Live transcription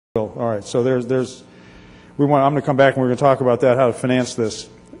All right, so I'm going to come back and we're going to talk about that, how to finance this.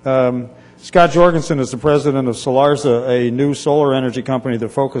 Scott Jorgensen is the president of Solarsa, a new solar energy company that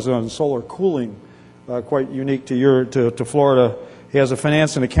focuses on solar cooling, quite unique to Florida. He has a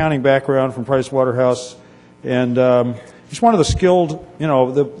finance and accounting background from Pricewaterhouse, and he's one of the skilled,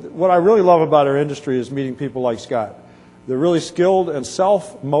 what I really love about our industry is meeting people like Scott. They're really skilled and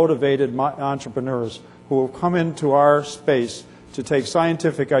self-motivated entrepreneurs who have come into our space to take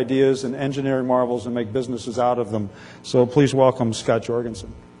scientific ideas and engineering marvels and make businesses out of them. So please welcome Scott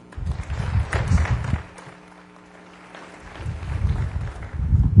Jorgensen.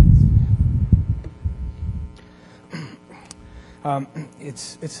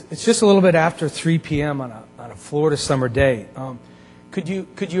 It's just a little bit after 3 p.m. on a Florida summer day. Could you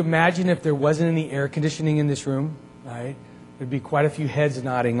imagine if there wasn't any air conditioning in this room? Right? There'd be quite a few heads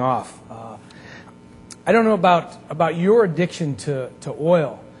nodding off. I don't know about your addiction to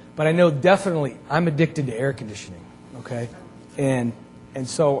oil, but I know definitely I'm addicted to air conditioning. Okay, and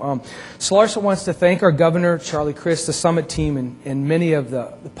so Solarsa wants to thank our governor, Charlie Crist, the summit team, and many of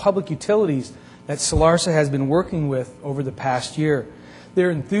the public utilities that Solarsa has been working with over the past year.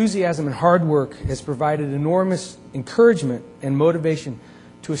 Their enthusiasm and hard work has provided enormous encouragement and motivation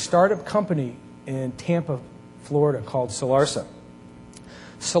to a startup company in Tampa, Florida called Solarsa.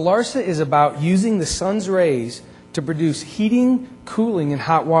 Solarsa is about using the sun's rays to produce heating, cooling, and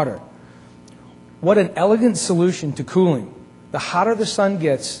hot water. What an elegant solution to cooling. The hotter the sun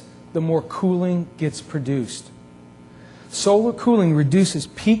gets, the more cooling gets produced. Solar cooling reduces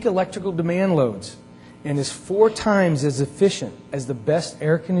peak electrical demand loads and is 4 times as efficient as the best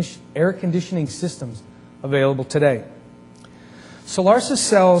air conditioning systems available today. Solarsa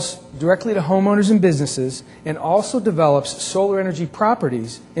sells directly to homeowners and businesses and also develops solar energy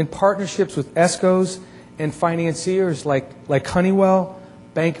properties in partnerships with ESCOs and financiers like Honeywell,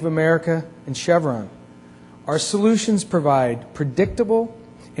 Bank of America, and Chevron. Our solutions provide predictable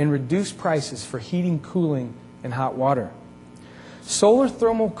and reduced prices for heating, cooling, and hot water. Solar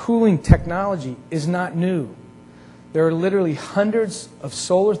thermal cooling technology is not new. There are literally hundreds of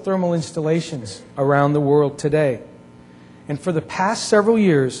solar thermal installations around the world today. And for the past several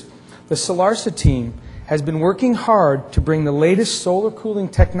years, the Solarsa team has been working hard to bring the latest solar cooling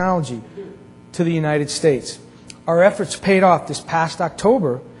technology to the United States. Our efforts paid off this past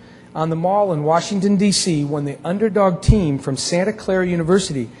October on the Mall in Washington, D.C., when the underdog team from Santa Clara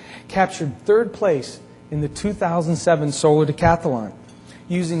University captured 3rd place in the 2007 Solar Decathlon,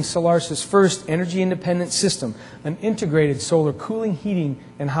 using Solarsa's first energy-independent system, an integrated solar cooling, heating,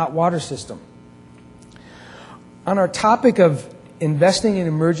 and hot water system. On our topic of investing in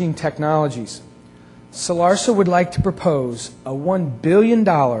emerging technologies, Solarsa would like to propose a $1 billion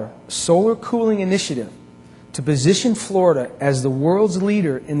solar cooling initiative to position Florida as the world's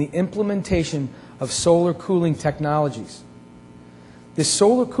leader in the implementation of solar cooling technologies. This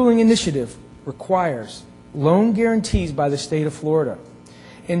solar cooling initiative requires loan guarantees by the state of Florida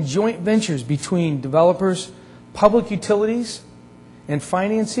and joint ventures between developers, public utilities, and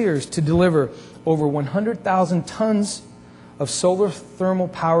financiers to deliver over 100,000 tons of solar thermal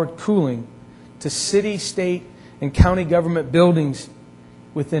powered cooling to city, state, and county government buildings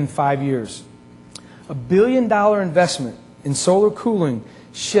within 5 years. A $1 billion investment in solar cooling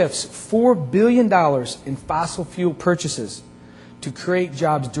shifts $4 billion in fossil fuel purchases to create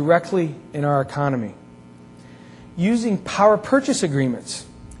jobs directly in our economy. Using power purchase agreements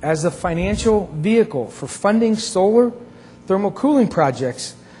as the financial vehicle for funding solar thermal cooling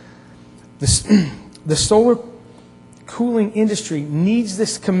projects, the solar cooling industry needs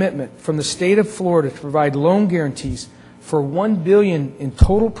this commitment from the state of Florida to provide loan guarantees for $1 billion in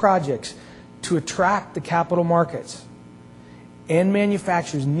total projects to attract the capital markets and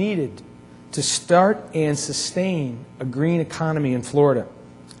manufacturers needed to start and sustain a green economy in Florida.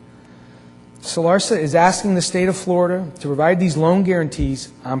 Solarsa is asking the state of Florida to provide these loan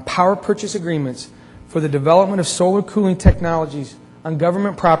guarantees on power purchase agreements for the development of solar cooling technologies on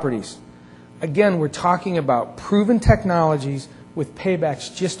government properties. Again, we're talking about proven technologies with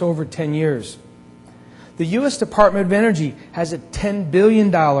paybacks just over 10 years. The U.S. Department of Energy has a $10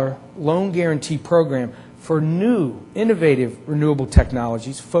 billion loan guarantee program for new, innovative renewable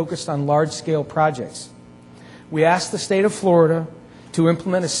technologies focused on large-scale projects. We asked the state of Florida to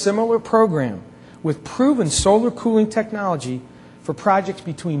implement a similar program with proven solar cooling technology for projects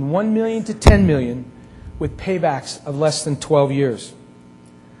between $1 million to $10 million with paybacks of less than 12 years.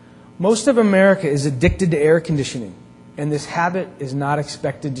 Most of America is addicted to air conditioning, and this habit is not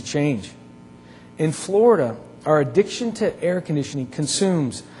expected to change. In Florida, our addiction to air conditioning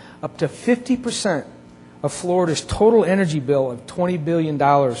consumes up to 50% of Florida's total energy bill of $20 billion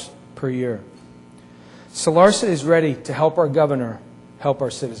per year. Solarsa is ready to help our governor help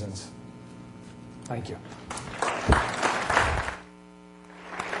our citizens. Thank you.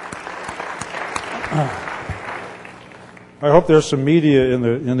 I hope there's some media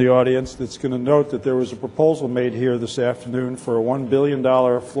in the audience that's going to note that there was a proposal made here this afternoon for a $1 billion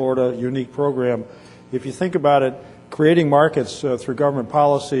Florida unique program. If you think about it, creating markets through government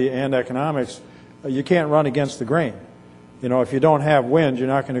policy and economics, you can't run against the grain. You know, if you don't have wind, you're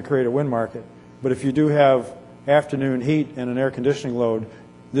not going to create a wind market. But if you do have afternoon heat and an air conditioning load,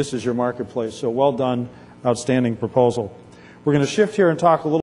 this is your marketplace. So well done, outstanding proposal. We're going to shift here and talk a little